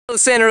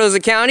Santa Rosa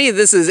County,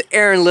 this is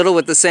Aaron Little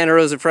with the Santa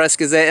Rosa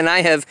Press-Gazette, and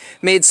I have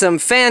made some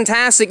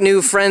fantastic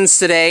new friends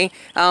today.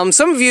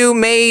 Some of you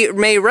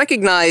may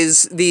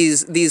recognize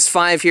these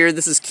five here.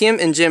 This is Kim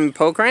and Jim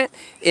Pokrant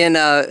in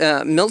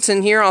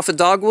Milton here off of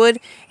Dogwood,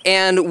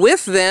 and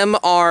with them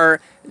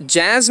are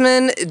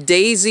Jasmine,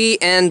 Daisy,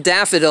 and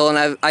Daffodil,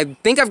 and I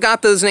think I've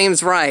got those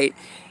names right.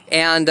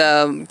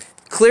 And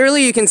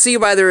clearly you can see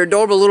by their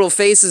adorable little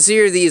faces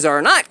here, these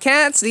are not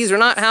cats, these are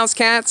not house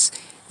cats.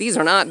 These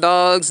are not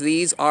dogs,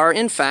 these are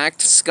in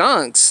fact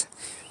skunks.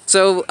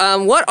 So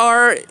what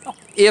are,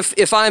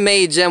 if I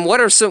may, Jim,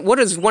 what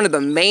is one of the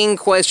main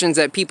questions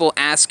that people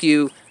ask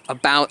you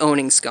about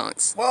owning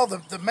skunks? Well,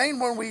 the main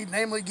one we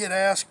namely get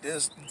asked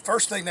is,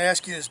 first thing they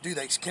ask you is,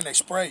 can they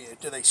spray you?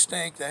 Do they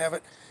stink? They have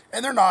it?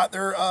 And they're not.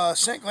 Their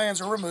scent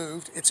glands are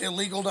removed. It's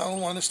illegal to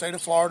own one in the state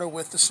of Florida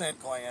with the scent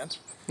gland.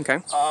 Okay.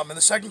 And the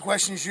second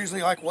question is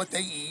usually like what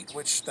they eat,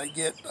 which they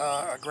get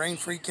a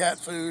grain-free cat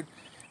food.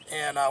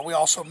 And we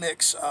also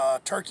mix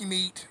turkey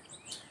meat,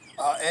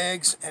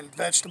 eggs, and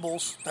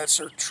vegetables. That's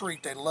their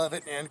treat. They love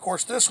it. And, of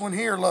course, this one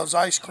here loves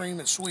ice cream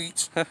and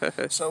sweets.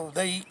 So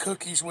they eat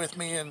cookies with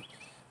me. And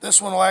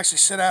this one will actually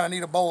sit down and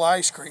eat a bowl of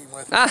ice cream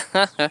with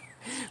me.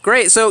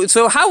 Great.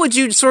 So how would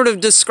you sort of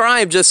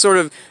describe just sort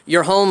of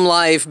your home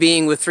life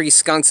being with three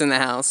skunks in the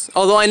house?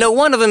 Although I know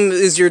one of them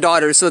is your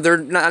daughter, so they're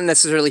not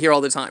necessarily here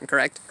all the time,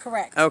 correct?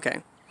 Correct.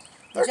 Okay.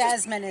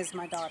 Jasmine is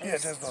my daughter. Yeah,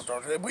 Jasmine's my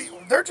daughter.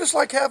 They're just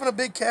like having a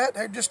big cat.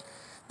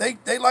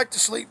 They like to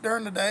sleep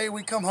during the day.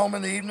 We come home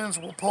in the evenings.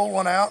 We'll pull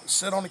one out and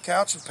sit on the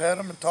couch and pet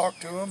them and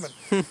talk to them.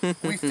 And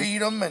we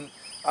feed them. And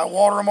I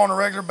water them on a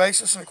regular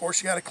basis. And, of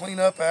course, you got to clean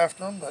up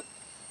after them. But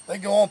they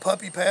go on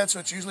puppy pads, so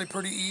it's usually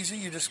pretty easy.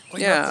 You just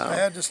clean up the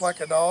pad just like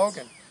a dog.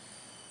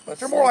 But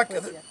they're more like,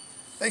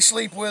 they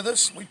sleep with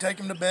us. We take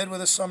them to bed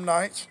with us some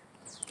nights.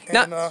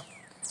 And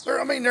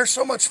they're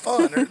so much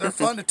fun. They're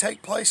fun to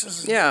take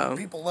places. Yeah.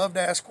 People love to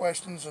ask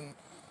questions, and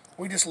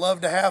we just love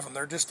to have them.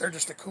 They're just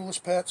the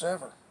coolest pets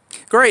ever.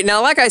 Great.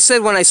 Now, like I said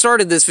when I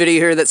started this video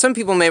here, that some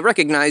people may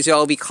recognize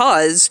y'all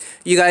because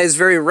you guys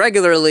very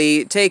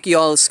regularly take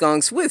y'all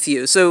skunks with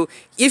you. So,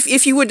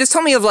 if you would just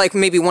tell me of like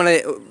maybe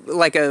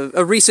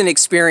a recent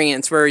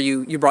experience where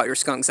you brought your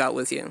skunks out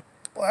with you.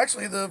 Well,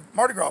 actually, the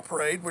Mardi Gras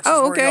parade, which is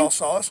where y'all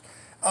saw us.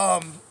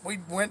 We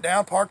went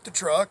down, parked the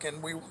truck,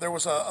 and there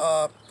was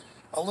a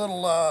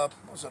little, what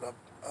was it, I'm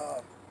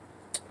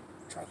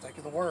trying to think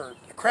of the word,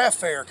 a craft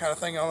fair kind of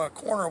thing on a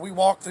corner. We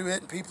walked through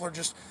it, and people are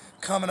just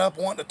coming up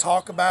wanting to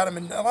talk about them.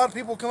 And a lot of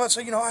people come up and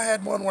say, I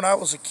had one when I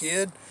was a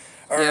kid.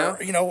 Or,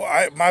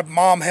 my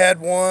mom had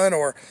one,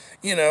 or,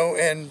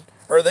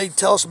 or they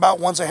tell us about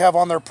ones they have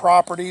on their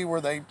property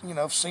where they,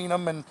 seen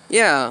them. And,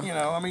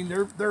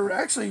 they're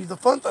actually, the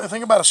fun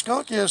thing about a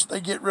skunk is they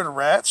get rid of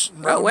rats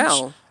and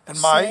rodents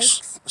and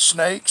mice,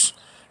 snakes.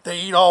 They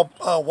eat all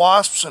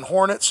wasps and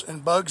hornets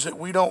and bugs that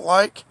we don't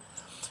like.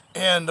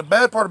 And the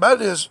bad part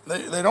about it is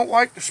they don't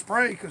like to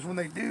spray, because when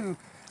they do,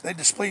 they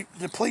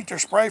deplete their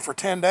spray for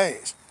 10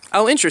 days.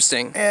 Oh,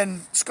 interesting.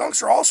 And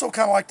skunks are also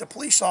kind of like the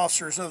police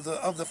officers of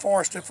the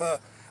forest. If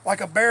like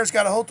a bear's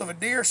got a hold of a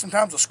deer,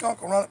 sometimes a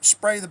skunk will run up and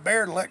spray the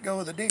bear to let go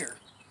of the deer.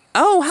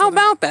 Oh, how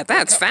about that?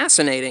 That's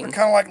fascinating. They're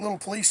kind of like little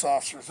police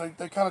officers.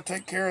 They kind of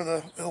take care of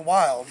the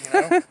wild,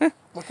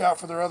 Look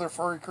out for their other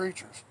furry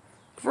creatures.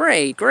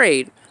 Great,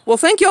 great. Well,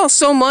 thank you all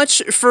so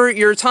much for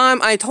your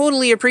time. I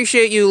totally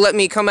appreciate you letting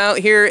me come out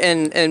here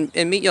and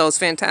meet y'all's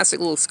fantastic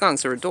little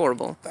skunks. They're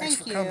adorable. Thanks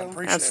for coming.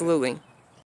 Appreciate it. Absolutely.